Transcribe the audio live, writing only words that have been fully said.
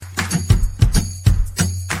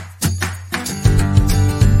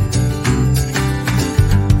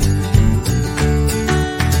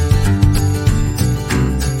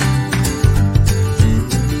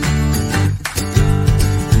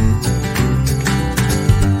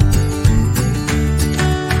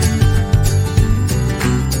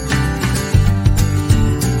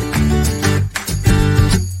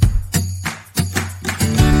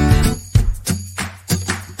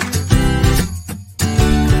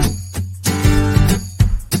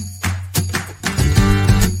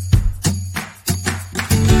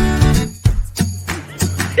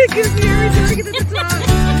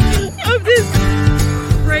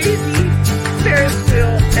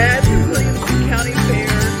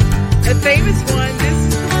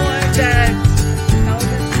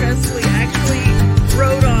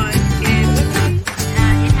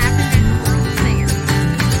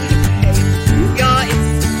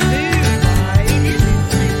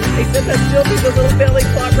I still do the little belly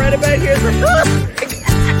flop right about here.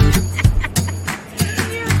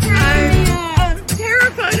 I'm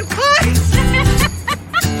terrified of heights.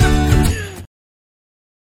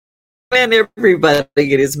 And everybody,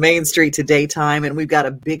 it is Main Street Today time, and we've got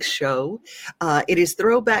a big show. It is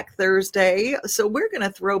Throwback Thursday, so we're going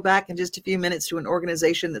to throw back in just a few minutes to an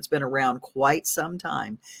organization that's been around quite some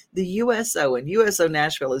time, the USO. And USO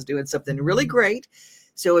Nashville is doing something really great.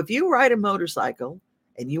 So if you ride a motorcycle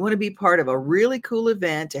and you want to be part of a really cool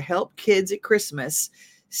event to help kids at Christmas,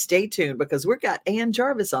 stay tuned, because we've got Ann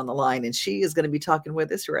Jarvis on the line, and she is going to be talking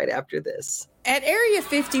with us right after this. At Area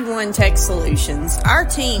 51 Tech Solutions, our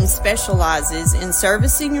team specializes in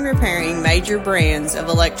servicing and repairing major brands of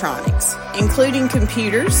electronics, including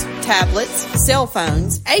computers, tablets, cell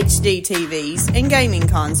phones, HD TVs, and gaming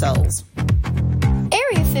consoles.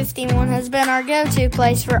 Area 51 has been our go-to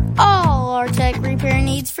place for all our tech repair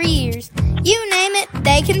needs for years. You name it,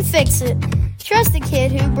 they can fix it. Trust the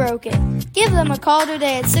kid who broke it. Give them a call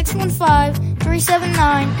today at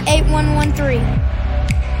 615-379-8113.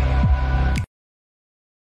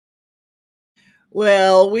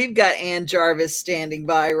 Well, we've got Ann Jarvis standing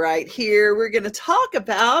by right here. We're going to talk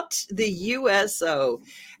about the USO,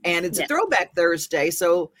 and it's a Throwback Thursday.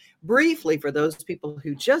 So briefly, for those people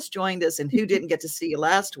who just joined us and who didn't get to see you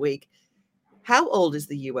last week, how old is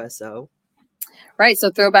the USO? Right.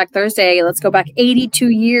 So Throwback Thursday, let's go back 82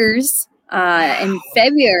 years. In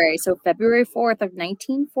February, so February 4th of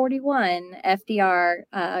 1941,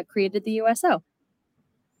 FDR created the USO.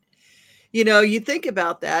 You know, you think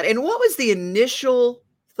about that. And what was the initial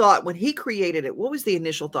thought when he created it? What was the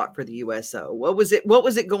initial thought for the USO? What was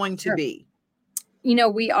it going to be? You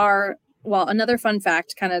know, another fun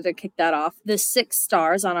fact kind of to kick that off, the 6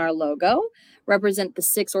 stars on our logo represent the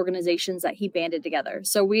 6 organizations that he banded together.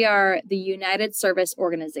 So we are the United Service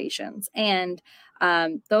Organizations, and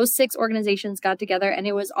those 6 organizations got together, and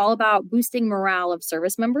it was all about boosting morale of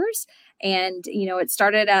service members. And, you know, it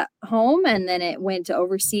started at home and then it went to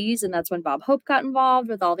overseas. And that's when Bob Hope got involved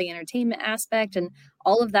with all the entertainment aspect. And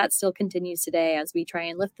all of that still continues today as we try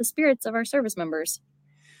and lift the spirits of our service members.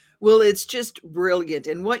 Well, it's just brilliant.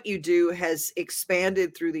 And what you do has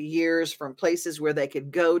expanded through the years from places where they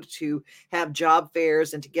could go to have job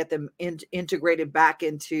fairs and to get them integrated back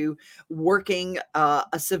into working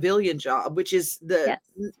a civilian job, which is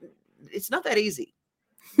it's not that easy.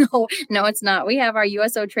 No, it's not. We have our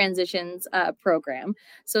USO transitions program.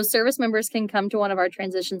 So service members can come to one of our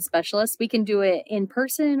transition specialists. We can do it in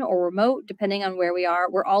person or remote, depending on where we are.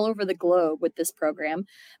 We're all over the globe with this program.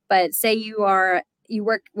 But say you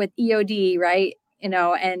work with EOD, right? You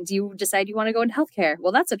know, and you decide you want to go into healthcare.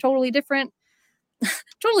 Well, that's a totally different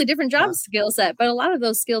job skill set. But a lot of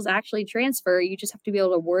those skills actually transfer. You just have to be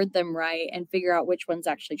able to word them right and figure out which ones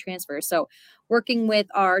actually transfer. So working with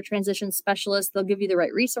our transition specialists, they'll give you the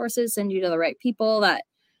right resources, send you to the right people. That,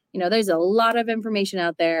 you know, there's a lot of information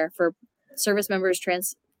out there for service members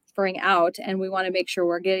transferring out, and we want to make sure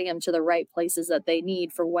we're getting them to the right places that they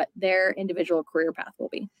need for what their individual career path will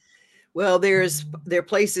be. Well, there are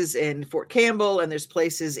places in Fort Campbell and there's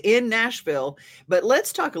places in Nashville, but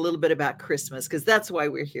let's talk a little bit about Christmas, because that's why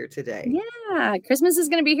we're here today. Yeah, Christmas is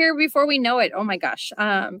going to be here before we know it. Oh my gosh.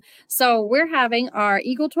 So we're having our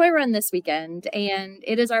Eagle Toy Run this weekend, and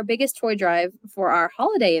it is our biggest toy drive for our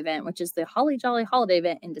holiday event, which is the Holly Jolly Holiday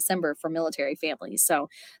event in December for military families. So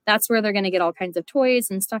that's where they're going to get all kinds of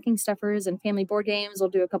toys and stocking stuffers and family board games. We'll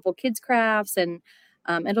do a couple kids crafts, and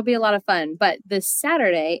it'll be a lot of fun. But this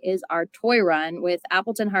Saturday is our toy run with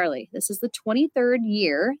Appleton Harley. This is the 23rd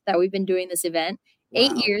year that we've been doing this event. Wow.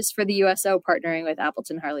 8 years for the USO partnering with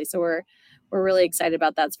Appleton Harley. So we're really excited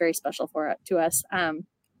about that. It's very special to us.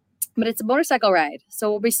 But it's a motorcycle ride. So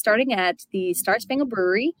we'll be starting at the Star Spangled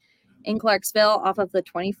Brewery in Clarksville off of the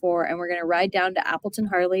 24, and we're going to ride down to Appleton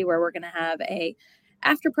Harley, where we're going to have a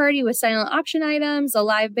after party with silent auction items, a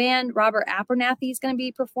live band. Robert Abernathy is going to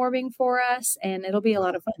be performing for us, and it'll be a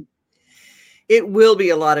lot of fun. It will be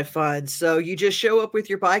a lot of fun. So you just show up with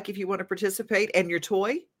your bike if you want to participate, and your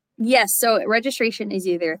toy? Yes. So registration is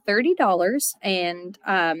either $30, and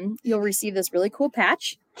you'll receive this really cool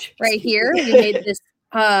patch right here. We made this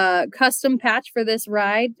custom patch for this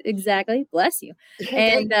ride. Exactly. Bless you.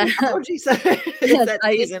 And it's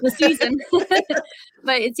the season.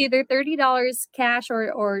 But it's either $30 cash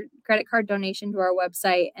or credit card donation to our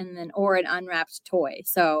website, or an unwrapped toy.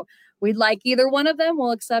 So we'd like either one of them.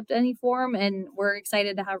 We'll accept any form, and we're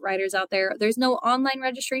excited to have riders out there. There's no online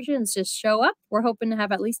registration. It's just show up. We're hoping to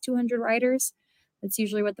have at least 200 riders That's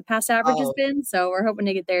usually what the past average has been. So we're hoping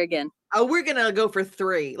to get there again. Oh, we're gonna go for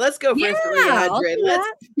 3. Let's go for Yeah, 300. Let's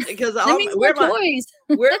because that means more toys.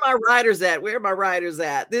 where are my riders at? Where are my riders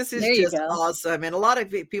at? This is just go. awesome. And a lot of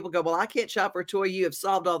people go, well, I can't shop for a toy. You have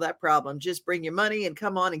solved all that problem. Just bring your money and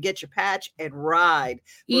come on and get your patch and ride.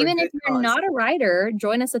 Even if you're not a rider,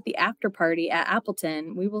 join us at the after party at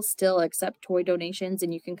Appleton. We will still accept toy donations,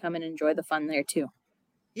 and you can come and enjoy the fun there too.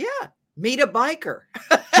 Yeah. Meet a biker.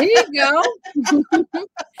 There you go.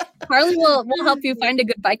 Harley will help you find a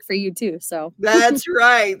good bike for you too. So that's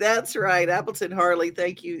right. That's right. Appleton Harley.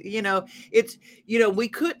 Thank you. We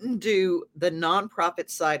couldn't do the nonprofit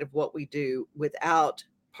side of what we do without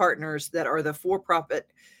partners that are the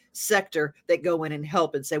for-profit sector that go in and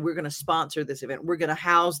help and say, we're going to sponsor this event. We're going to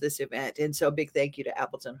house this event. And so a big thank you to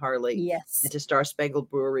Appleton Harley. Yes. And to Star Spangled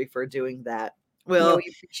Brewery for doing that. Well,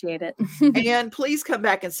 we appreciate it. And please come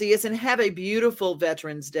back and see us and have a beautiful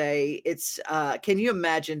Veterans Day. It's can you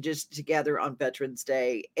imagine just together on Veterans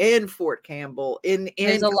Day in Fort Campbell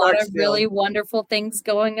there's a lot of really wonderful things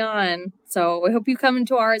going on. So we hope you come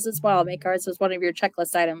into ours as well. Make ours as one of your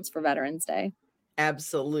checklist items for Veterans Day.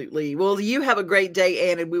 Absolutely. Well, you have a great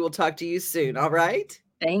day, Ann, and we will talk to you soon. All right.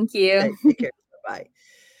 Thank you. Okay, take care. Bye.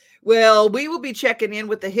 Well, we will be checking in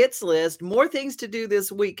with the hits list. More things to do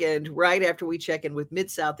this weekend right after we check in with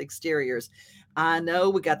Mid-South Exteriors. I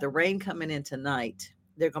know we got the rain coming in tonight.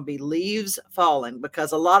 There are going to be leaves falling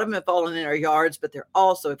because a lot of them have fallen in our yards, but they're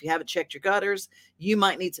also, if you haven't checked your gutters, you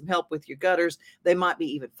might need some help with your gutters. They might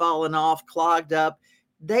be even falling off, clogged up.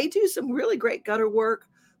 They do some really great gutter work,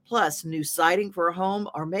 plus new siding for a home,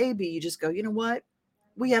 or maybe you just go, you know what?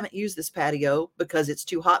 We haven't used this patio because it's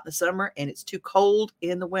too hot in the summer and it's too cold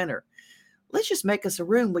in the winter. Let's just make us a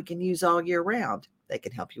room we can use all year round. They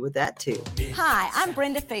can help you with that too. Hi, I'm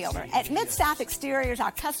Brenda Fielder. At Mid-South Exteriors,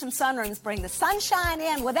 our custom sunrooms bring the sunshine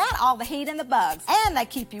in without all the heat and the bugs. And they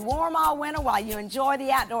keep you warm all winter while you enjoy the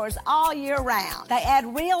outdoors all year round. They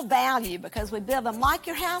add real value because we build them like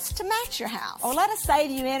your house to match your house. Or let us save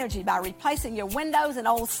you energy by replacing your windows and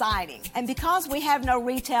old siding. And because we have no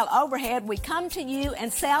retail overhead, we come to you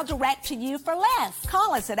and sell direct to you for less.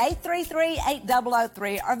 Call us at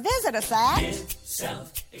 833-8003 or visit us at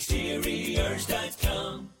MidSouthExteriors.com.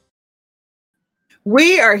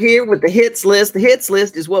 We are here with the hits list. The hits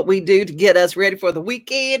list is what we do to get us ready for the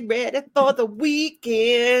weekend,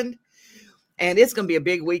 And it's going to be a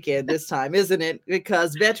big weekend this time, isn't it?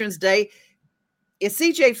 Because Veterans Day, is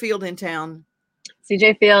CJ Field in town?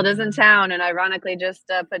 CJ Field is in town and ironically just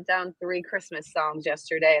put down 3 Christmas songs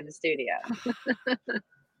yesterday in the studio.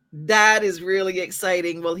 That is really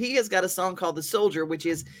exciting. Well, he has got a song called The Soldier, which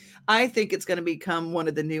is, I think it's going to become one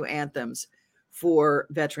of the new anthems for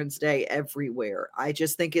Veterans Day everywhere. I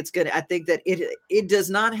just think it's good. I think that it does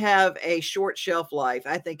not have a short shelf life.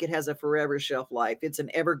 I think it has a forever shelf life. It's an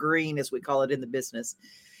evergreen, as we call it in the business.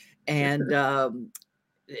 And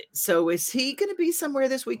so is he going to be somewhere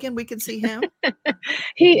this weekend we can see him?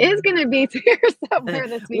 He is going to be here somewhere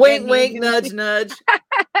this Wink, weekend. wink, nudge, nudge.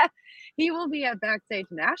 He will be at Backstage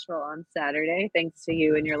Nashville on Saturday, thanks to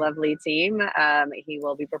you and your lovely team. He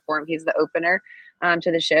will be performing. He's the opener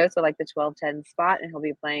to the show, so like the 12:10 spot, and he'll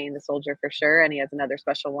be playing The Soldier for sure. And he has another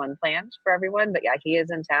special one planned for everyone. But yeah, he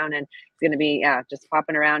is in town, and he's going to be just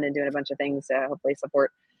popping around and doing a bunch of things to hopefully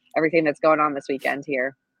support everything that's going on this weekend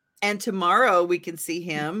here. And tomorrow we can see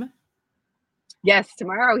him. Yes,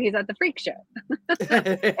 tomorrow he's at the Freak Show.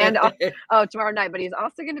 And tomorrow night, but he's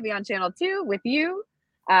also going to be on Channel 2 with you.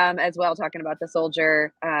 As well, talking about The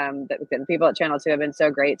Soldier. The people at Channel 2 have been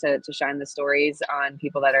so great to shine the stories on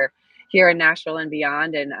people that are here in Nashville and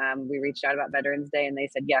beyond. And we reached out about Veterans Day and they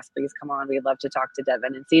said, yes, please come on. We'd love to talk to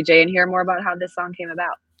Devin and CJ and hear more about how this song came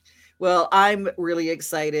about. Well, I'm really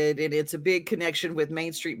excited, and it's a big connection with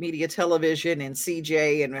Main Street Media Television and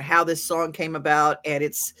CJ and how this song came about. And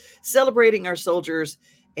it's celebrating our soldiers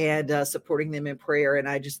and supporting them in prayer. And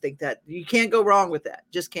I just think that you can't go wrong with that.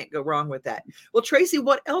 Just can't go wrong with that. Well, Tracy,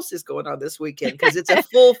 what else is going on this weekend? Because it's a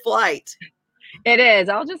full flight. It is.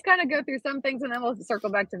 I'll just kind of go through some things and then we'll circle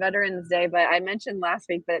back to Veterans Day. But I mentioned last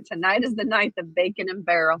week that tonight is the night of Bacon and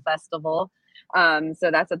Barrel Festival. So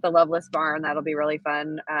that's at the Loveless Barn. That'll be really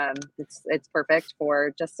fun. It's perfect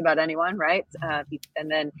for just about anyone, right? And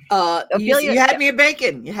then you had me at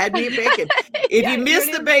bacon. You had me at bacon. If you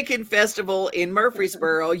missed the Bacon Festival in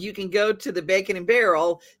Murfreesboro, you can go to the Bacon and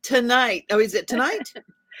Barrel tonight. Oh, is it tonight?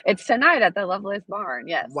 It's tonight at the Loveless Barn.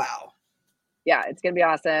 Yes. Wow. Yeah, it's gonna be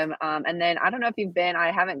awesome. And then I don't know if you've been.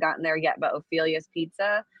 I haven't gotten there yet, but Ophelia's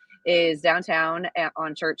Pizza is downtown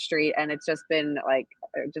on Church Street, and it's just been like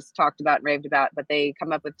just talked about and raved about. But they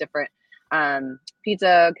come up with different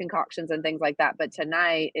pizza concoctions and things like that. But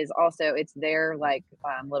tonight is also, it's their like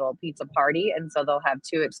little pizza party. And so they'll have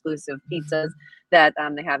 2 exclusive pizzas that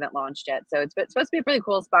they haven't launched yet. So it's supposed to be a pretty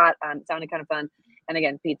cool spot. It sounded kind of fun. And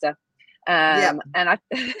again, pizza. Yeah. And I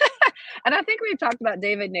and I think we've talked about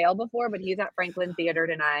David Nail before, but he's at Franklin Theater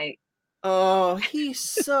tonight. Oh, he's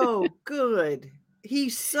so good.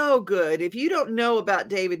 He's so good. If you don't know about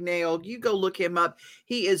David Nail, you go look him up.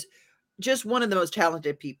 He is just one of the most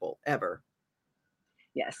talented people ever.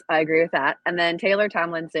 Yes, I agree with that. And then Taylor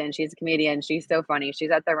Tomlinson, she's a comedian. She's so funny.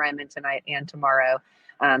 She's at the Ryman tonight and tomorrow.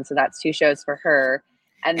 So that's 2 shows for her.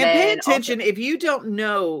 And then pay attention, if you don't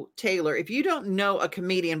know Taylor, if you don't know a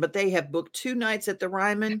comedian, but they have booked 2 nights at the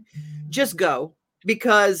Ryman, just go,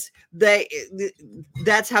 because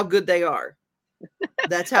that's how good they are.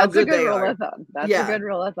 That's how good they are. That's a good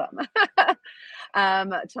rule of thumb.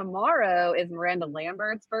 Tomorrow is Miranda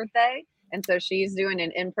Lambert's birthday. And so she's doing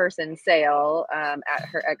an in-person sale at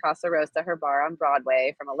Casa Rosa, her bar on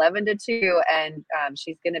Broadway, from 11 to 2. And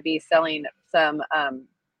she's going to be selling some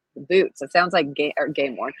boots. It sounds like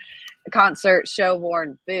game worn, concert show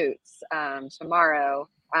worn boots tomorrow.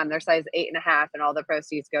 They're size 8.5, and all the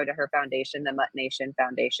proceeds go to her foundation, the Mutt Nation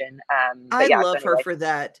Foundation. I love her for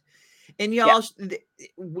that. And y'all,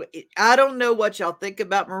 I don't know what y'all think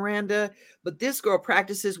about Miranda, but this girl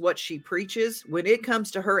practices what she preaches when it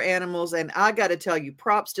comes to her animals. And I got to tell you,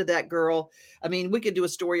 props to that girl. I mean, we could do a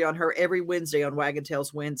story on her every Wednesday on Wagon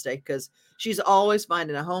Tales Wednesday, because she's always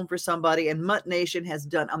finding a home for somebody. And Mutt Nation has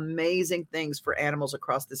done amazing things for animals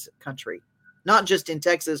across this country, not just in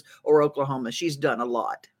Texas or Oklahoma. She's done a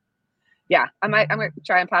lot. Yeah, I'm gonna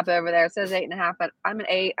try and pop over there. It says 8.5, but I'm an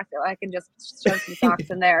 8. I feel like I can just shove some socks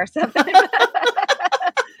in there or something.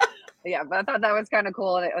 Yeah, but I thought that was kind of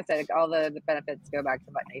cool. And it was like all the benefits go back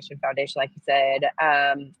to Mutt Nation Foundation, like you said.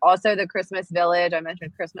 Also, the Christmas Village. I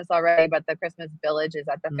mentioned Christmas already, but the Christmas Village is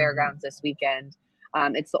at the fairgrounds this weekend.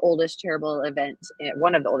 It's the oldest charitable event,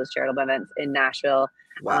 one of the oldest charitable events in Nashville.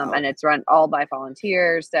 Wow. And it's run all by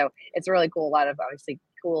volunteers. So it's really cool. A lot of obviously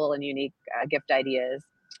cool and unique gift ideas.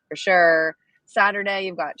 For sure. Saturday,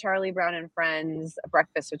 you've got Charlie Brown and Friends, a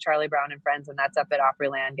breakfast with Charlie Brown and Friends, and that's up at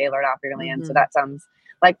Opryland, Gaylord Opryland. So that sounds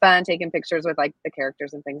like fun, taking pictures with like the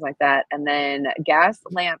characters and things like that. And then Gas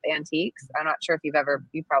Lamp Antiques. I'm not sure if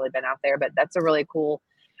you've probably been out there, but that's a really cool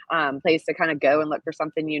place to kind of go and look for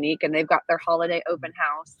something unique. And they've got their holiday open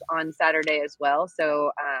house on Saturday as well.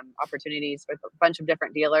 So opportunities with a bunch of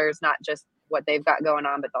different dealers, not just what they've got going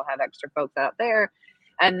on, but they'll have extra folks out there.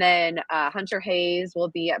 And then Hunter Hayes will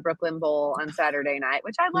be at Brooklyn Bowl on Saturday night,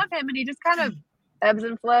 which I love him. And he just kind of ebbs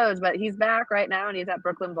and flows, but he's back right now and he's at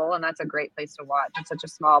Brooklyn Bowl. And that's a great place to watch. It's such a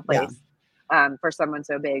small place for someone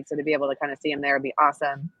so big. So to be able to kind of see him there would be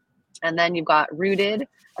awesome. And then you've got Rooted,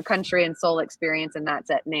 a country and soul experience. And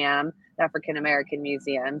that's at NAM, the African American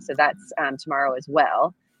Museum. So that's tomorrow as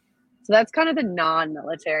well. So that's kind of the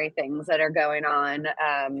non-military things that are going on.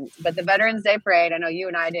 But the Veterans Day Parade, I know you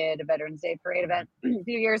and I did a Veterans Day Parade event a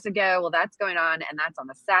few years ago. Well, that's going on, and that's on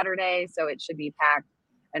a Saturday. So it should be packed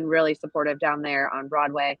and really supportive down there on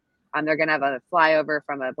Broadway. They're going to have a flyover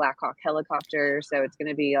from a Black Hawk helicopter. So it's going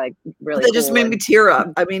to be like really cool. Just made me tear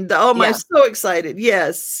up. I mean, I'm so excited.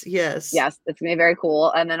 Yes. It's going to be very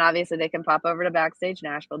cool. And then obviously they can pop over to Backstage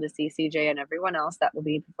Nashville to see CJ and everyone else that will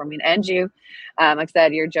be performing. And you, like I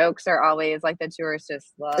said, your jokes are always like the tourists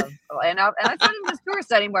just love. And it's not even just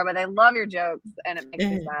tourists anymore, but they love your jokes and it makes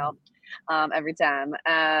me smile every time.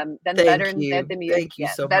 Then the Veterans Day at the Museum. Thank you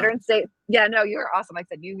so Veterans much. Day. Yeah, no, you're awesome. Like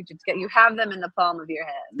I said, you have them in the palm of your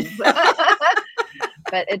hands.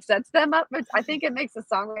 But it sets them up. But I think it makes the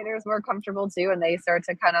songwriters more comfortable too, and they start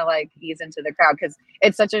to kind of like ease into the crowd because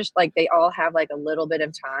it's such a like they all have like a little bit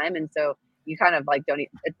of time, and so you kind of like don't.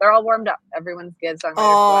 They're all warmed up. Everyone's good. Songwriters.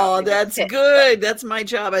 Oh, that's good. That's my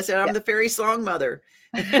job. I said I'm the fairy song mother.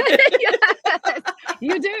 Yes,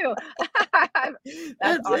 you do.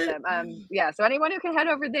 That's awesome. So anyone who can head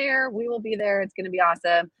over there, we will be there. It's going to be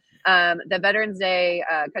awesome. The Veterans Day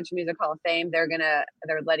Country Music Hall of Fame, they're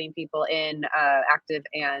letting people in, active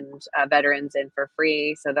and veterans in for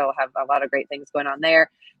free. So they'll have a lot of great things going on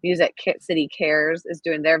there. Music City Cares is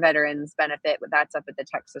doing their veterans benefit, but that's up at the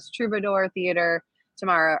Texas Troubadour Theater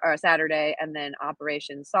tomorrow or Saturday. And then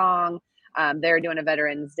Operation Song, they're doing a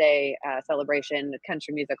Veterans Day celebration, the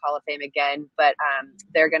Country Music Hall of Fame again, but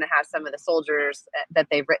they're going to have some of the soldiers that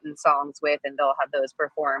they've written songs with, and they'll have those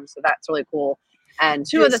performed. So that's really cool. And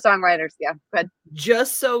two of the songwriters, yeah, go ahead.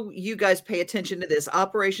 Just so you guys pay attention to this,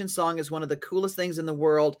 Operation Song is one of the coolest things in the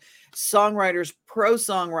world. Songwriters, pro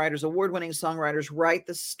songwriters, award-winning songwriters write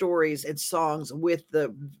the stories and songs with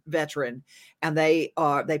the veteran, and they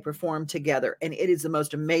perform together. And it is the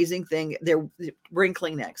most amazing thing. Bring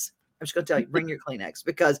Kleenex. I'm just going to tell you, bring your Kleenex,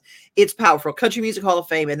 because it's powerful. Country Music Hall of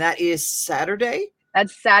Fame, and that is Saturday.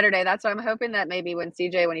 That's Saturday. That's why I'm hoping that maybe when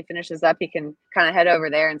CJ, when he finishes up, he can kind of head over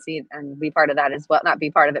there and see and be part of that as well. Not be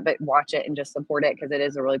part of it, but watch it and just support it, because it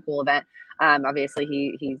is a really cool event. Obviously,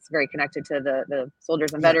 he's very connected to the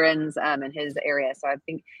soldiers and veterans in his area. So I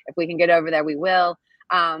think if we can get over there, we will.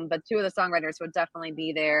 But two of the songwriters would definitely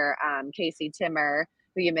be there. Casey Timmer,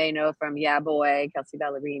 who you may know from Yeah Boy, Kelsey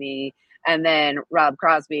Ballerini, and then Rob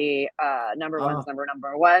Crosby, number ones.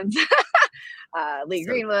 Lee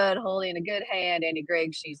Greenwood, Holding a Good Hand, Andy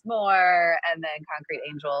Griggs, She's More, and then Concrete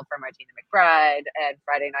Angel for Martina McBride, and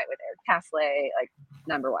Friday Night with Eric Casley, like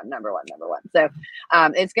number one. So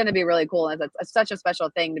it's going to be really cool. And it's such a special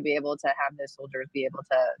thing to be able to have those soldiers be able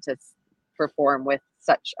to perform with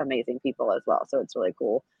such amazing people as well. So it's really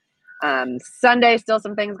cool. Sunday, still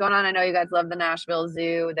some things going on. I know you guys love the Nashville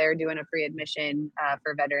Zoo. They're doing a free admission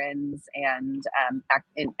for veterans and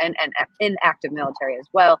in active military as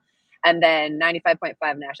well. And then 95.5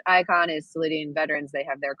 Nash Icon is saluting veterans. They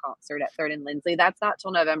have their concert at 3rd and Lindsley. That's not till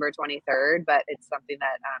November 23rd, but it's something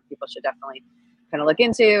that people should definitely kind of look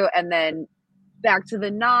into. And then back to the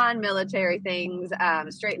non-military things,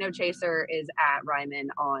 Straight No Chaser is at Ryman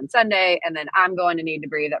on Sunday. And then I'm going to Need to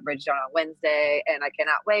Breathe at Bridgetown on Wednesday. And I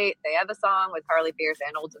cannot wait. They have a song with Carly Pierce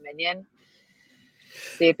and Old Dominion.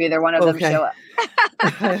 See if either one of them show up.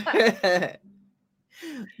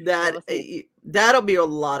 That'll be a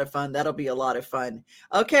lot of fun.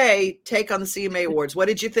 Okay, take on the CMA Awards. What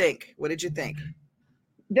did you think?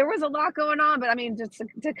 There was a lot going on, but I mean, just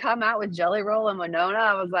to come out with Jelly Roll and Winona,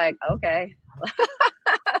 I was like, okay.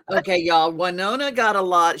 Okay, y'all. Winona got a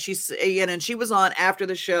lot. She's, and she was on after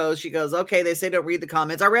the show. She goes, okay, they say don't read the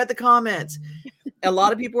comments. I read the comments. A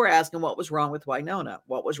lot of people were asking what was wrong with Winona.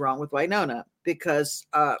 Because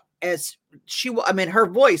her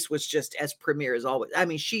voice was just as premier as always. I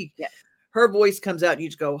mean, her voice comes out and you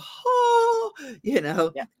just go, oh,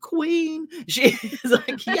 Queen. She's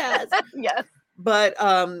like, yes. Yes. But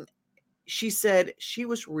she said she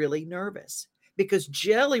was really nervous because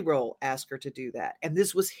Jelly Roll asked her to do that. And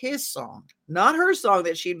this was his song, not her song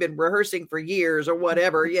that she'd been rehearsing for years or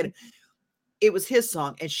whatever. It was his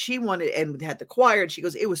song. And she wanted, and had the choir. And she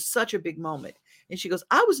goes, it was such a big moment. And she goes,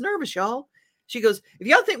 I was nervous, y'all. She goes, if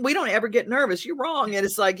y'all think we don't ever get nervous, you're wrong. And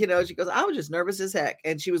it's like, she goes, I was just nervous as heck.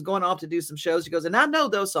 And she was going off to do some shows. She goes, and I know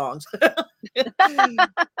those songs.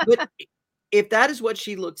 But if that is what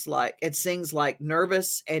she looks like and sings like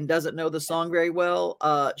nervous and doesn't know the song very well,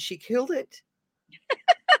 she killed it.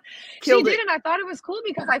 She did, and I thought it was cool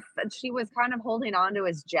because she was kind of holding on to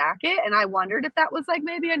his jacket, and I wondered if that was like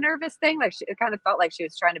maybe a nervous thing. Like it kind of felt like she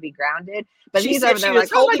was trying to be grounded, but she's over there like,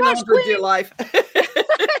 "Oh my gosh, for dear life."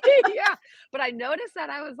 Yeah, but I noticed that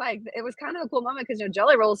I was like, it was kind of a cool moment because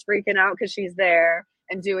Jelly Roll's freaking out because she's there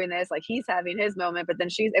and doing this, like he's having his moment, but then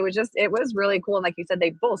it was really cool, and like you said, they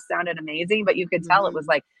both sounded amazing, but you could tell it was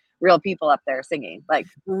like real people up there singing, like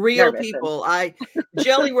real people.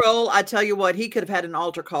 Jelly Roll, I tell you what, he could have had an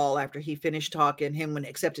altar call after he finished talking, him when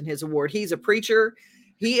accepting his award. He's a preacher.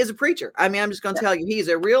 He is a preacher. I mean, I'm just going to tell you, he's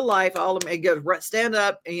a real life, stand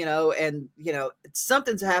up, and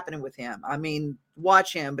something's happening with him. I mean,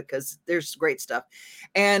 watch him because there's great stuff.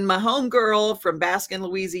 And my homegirl from Baskin,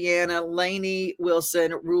 Louisiana, Lainey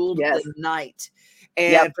Wilson, ruled the night.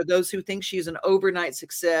 And for those who think she's an overnight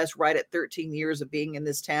success, right at 13 years of being in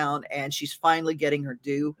this town, and she's finally getting her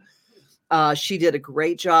due. She did a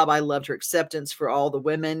great job. I loved her acceptance for all the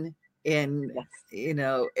women, and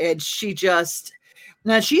and she just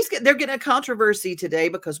they're getting a controversy today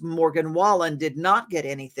because Morgan Wallen did not get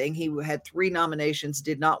anything. He had 3 nominations,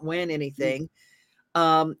 did not win anything,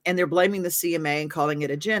 and they're blaming the CMA and calling it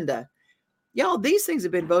agenda. Y'all, these things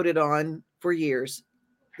have been voted on for years.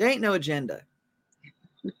 There ain't no agenda.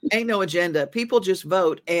 Ain't no agenda. People just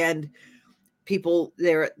vote, and people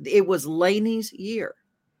there. It was Lainey's year.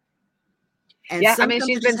 And I mean,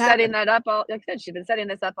 she's been setting that up all. Like I said, she's been setting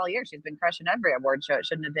this up all year. She's been crushing every award show. It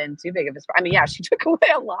shouldn't have been too big of a. I mean, she took away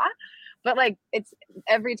a lot, but like it's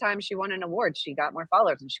every time she won an award, she got more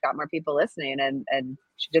followers and she got more people listening, and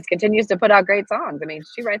she just continues to put out great songs. I mean,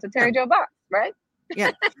 she writes with Terry Jo Box, right?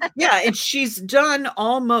 Yeah. And she's done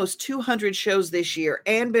almost 200 shows this year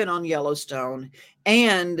and been on Yellowstone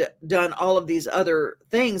and done all of these other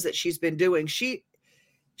things that she's been doing. She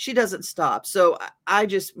she doesn't stop. So I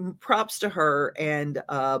just props to her. And,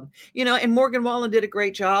 and Morgan Wallen did a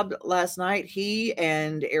great job last night. He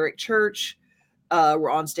and Eric Church were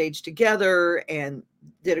on stage together and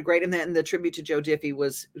did a great, and then the tribute to Joe Diffie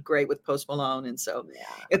was great with Post Malone. And so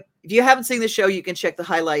if you haven't seen the show, you can check the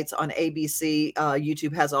highlights on ABC.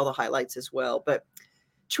 YouTube has all the highlights as well. But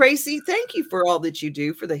Tracy, thank you for all that you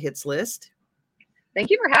do for the Hits List. Thank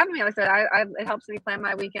you for having me. Like I said, it helps me plan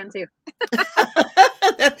my weekend too.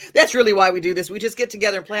 That's really why we do this. We just get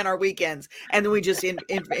together and plan our weekends, and then we just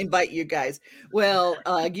invite you guys. Well,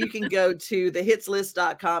 you can go to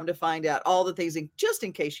thehitslist.com to find out all the things, just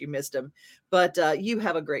in case you missed them. But you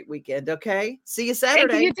have a great weekend, okay? See you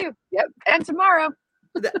Saturday. Thank you, you too. Yep, and tomorrow.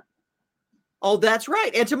 Oh, that's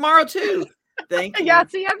right. And tomorrow, too. Thank you. Yeah,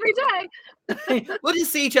 see you every day. We'll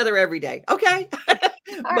just see each other every day. Okay.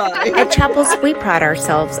 Bye. At Chapels, we pride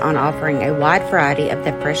ourselves on offering a wide variety of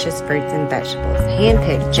the freshest fruits and vegetables,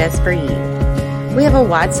 handpicked just for you. We have a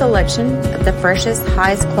wide selection of the freshest,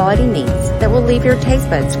 highest quality meats that will leave your taste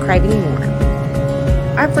buds craving more.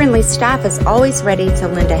 Our friendly staff is always ready to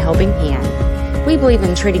lend a helping hand. We believe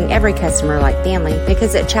in treating every customer like family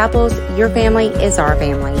because at Chapels, your family is our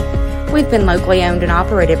family. We've been locally owned and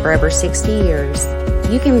operated for over 60 years.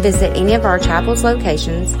 You can visit any of our Chapels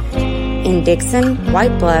locations in Dixon,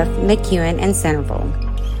 White Bluff, McEwen, and Centerville.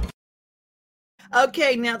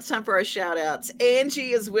 Okay, now it's time for our shout outs.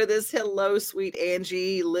 Angie is with us. Hello, sweet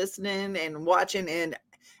Angie, listening and watching in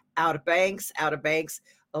Outer Banks. Outer Banks.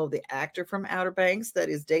 Oh, the actor from Outer Banks that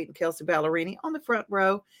is dating Kelsey Ballerini on the front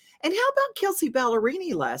row. And how about Kelsey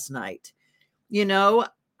Ballerini last night? You know,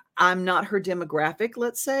 I'm not her demographic,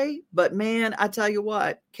 let's say, but man, I tell you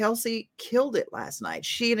what, Kelsey killed it last night.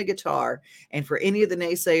 She and a guitar. And for any of the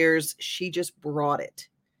naysayers, she just brought it.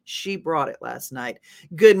 She brought it last night.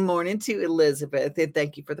 Good morning to Elizabeth. And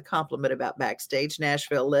thank you for the compliment about Backstage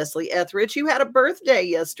Nashville. Leslie Etheridge, you had a birthday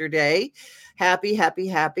yesterday. Happy, happy,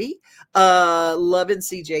 happy. Loving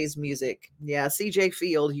CJ's music. Yeah, CJ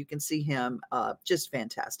Field, you can see him. Just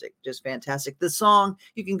fantastic. Just fantastic. The song,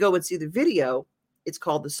 you can go and see the video. It's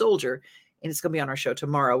called The Soldier, and it's going to be on our show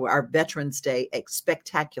tomorrow, our Veterans Day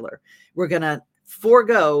Spectacular. We're going to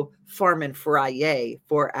forego Farm Friday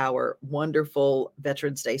for our wonderful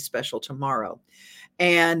Veterans Day special tomorrow.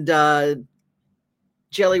 And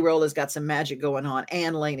Jelly Roll has got some magic going on.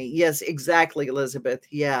 Ann Laney. Yes, exactly, Elizabeth.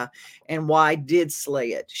 Yeah. And why did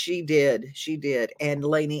slay it? She did. She did. And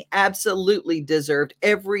Laney absolutely deserved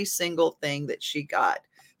every single thing that she got.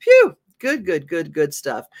 Phew. Good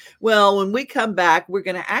stuff. Well, when we come back, we're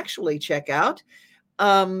going to actually check out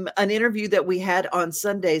an interview that we had on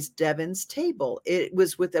Sunday's Devin's Table. It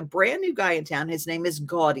was with a brand new guy in town. His name is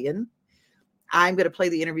Gaudian. I'm going to play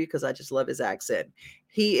the interview because I just love his accent.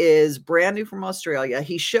 He is brand new from Australia.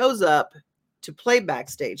 He shows up to play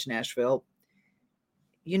Backstage Nashville.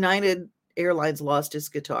 United Airlines lost his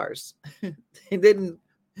guitars. They didn't.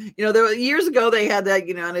 You know, there were, years ago they had that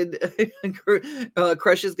United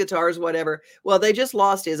crushes guitars, whatever. Well, they just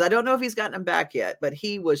lost his. I don't know if he's gotten them back yet, but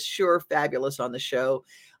he was sure fabulous on the show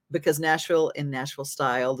because Nashville in Nashville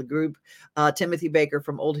style. The group, Timothy Baker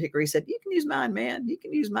from Old Hickory said, "You can use mine, man. You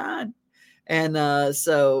can use mine." And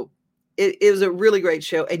so it was a really great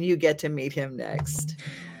show, and you get to meet him next.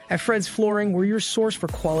 At Fred's Flooring, we're your source for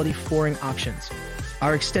quality flooring options.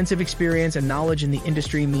 Our extensive experience and knowledge in the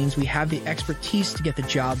industry means we have the expertise to get the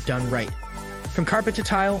job done right. From carpet to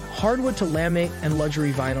tile, hardwood to laminate, and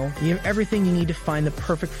luxury vinyl, we have everything you need to find the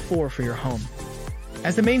perfect floor for your home.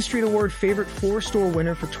 As the Main Street Award Favorite Floor Store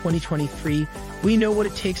winner for 2023, we know what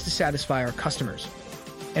it takes to satisfy our customers.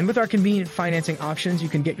 And with our convenient financing options, you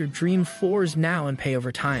can get your dream floors now and pay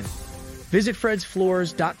over time. Visit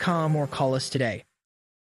fredsfloors.com or call us today.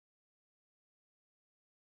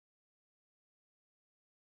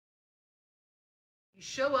 You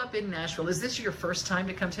show up in Nashville. Is this your first time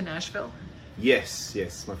to come to Nashville? Yes,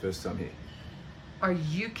 my first time here. Are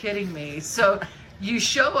you kidding me? So you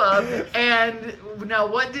show up, and now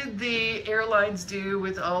what did the airlines do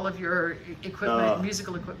with all of your equipment,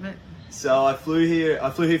 musical equipment? So I flew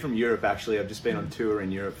here from Europe, actually. I've just been on tour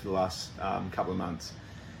in Europe for the last couple of months.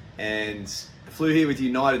 And I flew here with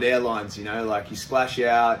United Airlines, like you splash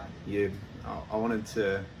out. I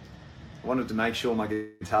wanted to make sure my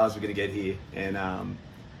guitars were going to get here, and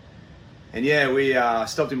yeah, we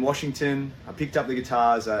stopped in Washington. I picked up the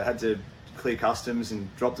guitars. I had to clear customs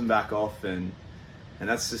and drop them back off, and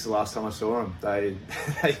that's just the last time I saw them.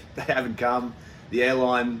 They haven't come. The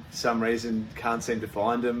airline, for some reason, can't seem to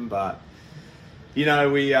find them. But we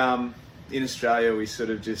in Australia, we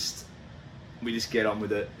sort of just we just get on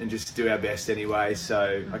with it and just do our best anyway.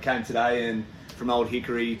 So I came today, and from Old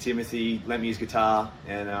Hickory, Timothy lent me his guitar,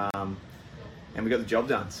 and we got the job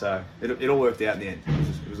done. So it all worked out in the end.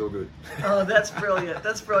 It was all good. Oh, that's brilliant.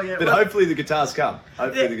 That's brilliant. But hopefully the guitars come.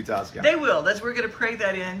 They will. We're going to pray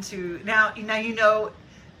that into now. You know,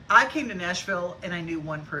 I came to Nashville and I knew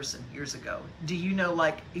one person years ago. Do you know,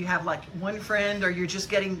 like, you have like one friend, or you're just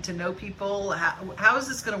getting to know people? How is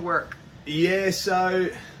this going to work? Yeah, so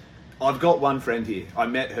I've got one friend here. I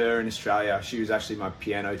met her in Australia. She was actually my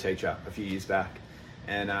piano teacher a few years back.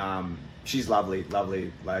 And she's lovely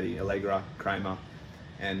lady, Allegra Kramer.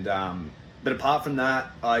 And but apart from that,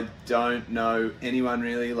 I don't know anyone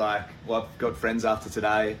really. Like, well, I've got friends after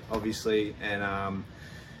today, obviously, and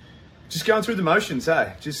just going through the motions,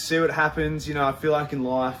 hey? Just see what happens. You know, I feel like in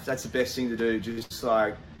life, that's the best thing to do. Just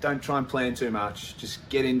like, don't try and plan too much. Just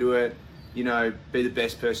get into it. You know, be the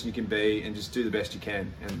best person you can be, and just do the best you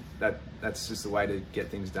can. And that's just the way to get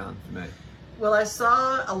things done for me. Well, I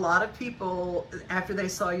saw a lot of people after they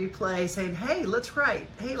saw you play saying, hey, let's write,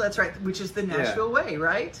 which is the Nashville way,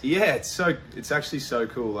 right? Yeah, it's actually so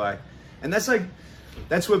cool. Like, and that's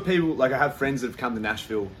where people, like, I have friends that have come to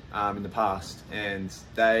Nashville in the past, and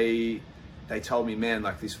they told me, man,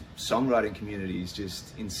 like, this songwriting community is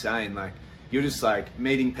just insane. Like, you're just like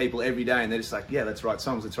meeting people every day, and they're just like, yeah, let's write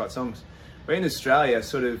songs. But in Australia,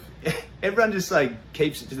 sort of, everyone just like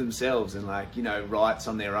keeps it to themselves and, like, you know, writes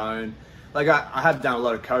on their own. Like, I have done a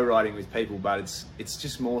lot of co-writing with people, but it's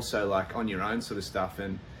just more so like on your own sort of stuff.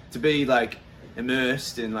 And to be like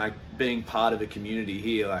immersed in like being part of a community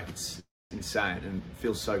here, like, it's insane, and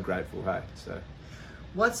feel so grateful. Hey, so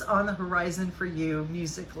what's on the horizon for you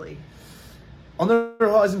musically? On the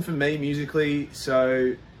horizon for me musically,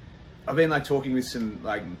 so I've been like talking with some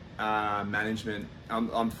like management.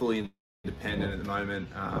 I'm fully independent at the moment,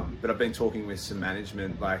 but I've been talking with some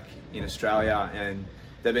management like in Australia, and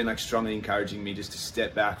they've been like strongly encouraging me just to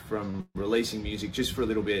step back from releasing music just for a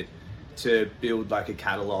little bit, to build like a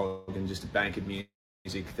catalogue and just a bank of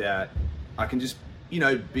music that I can just, you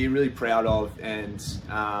know, be really proud of, and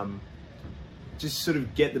just sort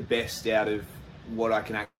of get the best out of what I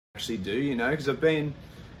can actually do, you know, because I've been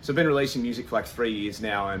releasing music for like 3 years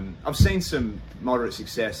now, and I've seen some moderate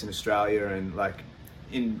success in Australia and like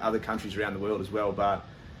in other countries around the world as well, but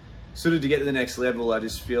sort of to get to the next level, I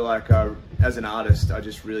just feel like as an artist, I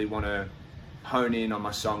just really want to hone in on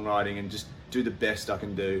my songwriting and just do the best I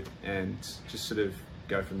can do, and just sort of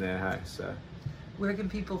go from there. Hey, so where can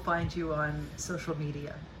people find you on social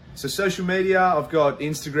media? So social media, I've got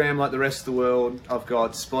Instagram like the rest of the world. I've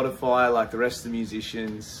got Spotify like the rest of the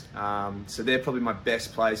musicians. So they're probably my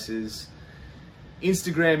best places.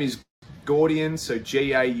 Instagram is Gaudion, so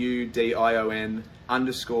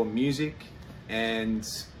GAUDION_music, and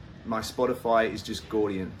my Spotify is just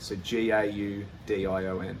Gaudion, so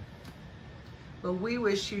GAUDION. Well, we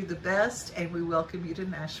wish you the best, and we welcome you to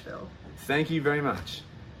Nashville. Thank you very much.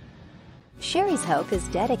 Sherry's Hope is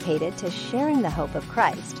dedicated to sharing the hope of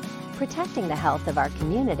Christ, protecting the health of our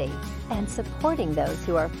community, and supporting those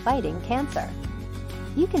who are fighting cancer.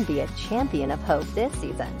 You can be a champion of hope this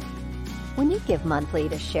season. When you give monthly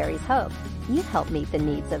to Sherry's Hope, you help meet the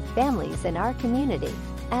needs of families in our community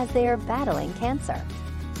as they are battling cancer.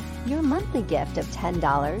 Your monthly gift of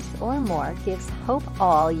 $10 or more gives hope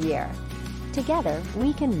all year. Together,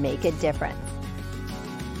 we can make a difference.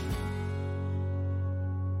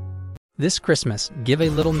 This Christmas, Give a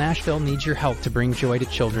Little Nashville needs your help to bring joy to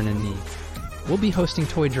children in need. We'll be hosting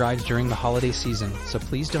toy drives during the holiday season, so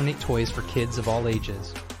please donate toys for kids of all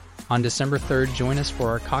ages. On December 3rd, join us for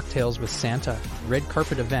our Cocktails with Santa red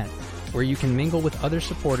carpet event, where you can mingle with other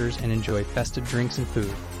supporters and enjoy festive drinks and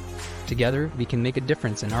food. Together, we can make a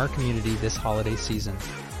difference in our community this holiday season.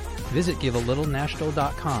 Visit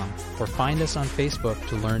givealittle.nashville.com or find us on Facebook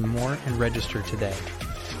to learn more and register today.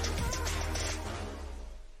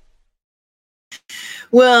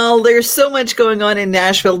 Well, there's so much going on in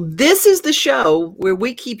Nashville. This is the show where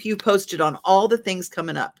we keep you posted on all the things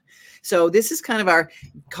coming up. So this is kind of our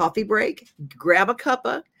coffee break. Grab a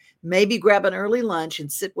cuppa, maybe grab an early lunch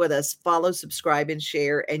and sit with us. Follow, subscribe, and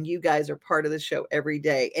share. And you guys are part of the show every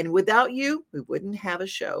day. And without you, we wouldn't have a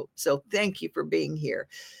show. So thank you for being here.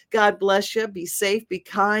 God bless you. Be safe. Be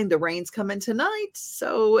kind. The rain's coming tonight.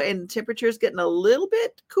 So, and temperature's getting a little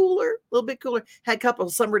bit cooler. Had a couple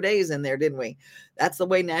of summer days in there, didn't we? That's the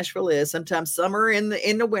way Nashville is. Sometimes summer in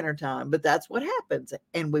the wintertime, but that's what happens.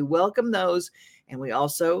 And we welcome those. And we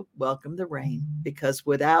also welcome the rain, because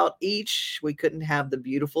without each, we couldn't have the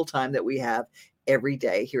beautiful time that we have every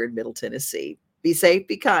day here in Middle Tennessee. Be safe,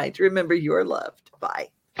 be kind. Remember, you're loved. Bye.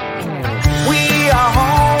 We are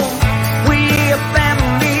home. We are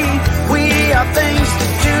family. We are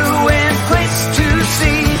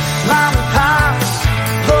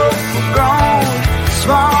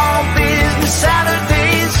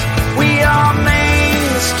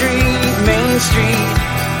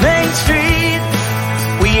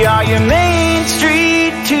are your Main Street